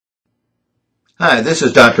Hi, this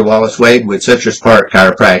is Dr. Wallace Wade with Citrus Park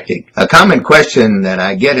Chiropractic. A common question that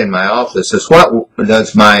I get in my office is what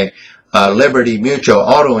does my Liberty Mutual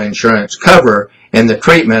auto insurance cover in the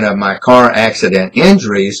treatment of my car accident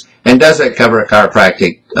injuries, and does it cover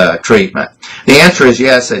chiropractic treatment? The answer is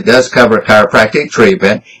yes, it does cover chiropractic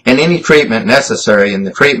treatment and any treatment necessary in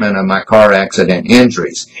the treatment of my car accident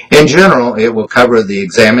injuries. In general, it will cover the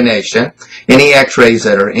examination, any x-rays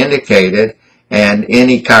that are indicated, and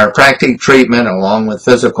any chiropractic treatment along with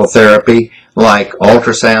physical therapy like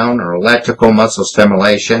ultrasound or electrical muscle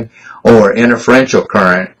stimulation or interferential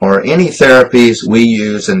current or any therapies we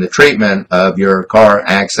use in the treatment of your car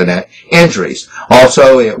accident injuries.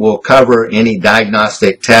 Also, it will cover any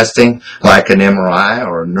diagnostic testing like an MRI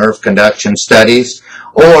or nerve conduction studies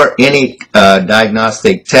or any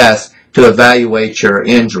diagnostic test to evaluate your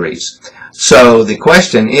injuries. So the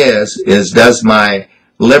question is does my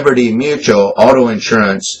Liberty Mutual auto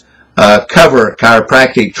insurance cover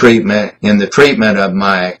chiropractic treatment in the treatment of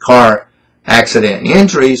my car accident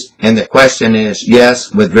injuries? And the question is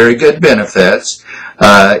yes, with very good benefits.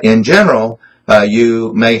 In general,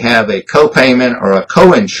 you may have a co-payment or a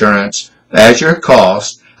co-insurance as your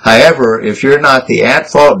cost. However, if you're not the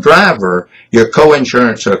at-fault driver, your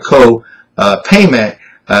co-insurance or co-payment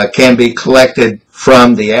can be collected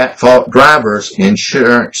from the at-fault driver's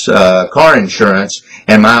insurance, car insurance,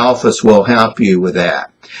 and my office will help you with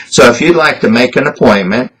that. So if you'd like to make an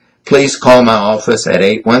appointment, please call my office at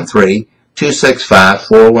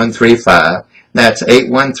 813-265-4135. That's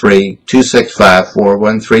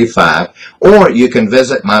 813-265-4135. Or you can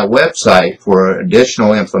visit my website for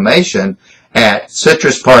additional information at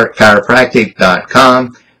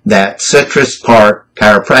citrusparkchiropractic.com. That's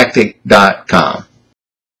citrusparkchiropractic.com.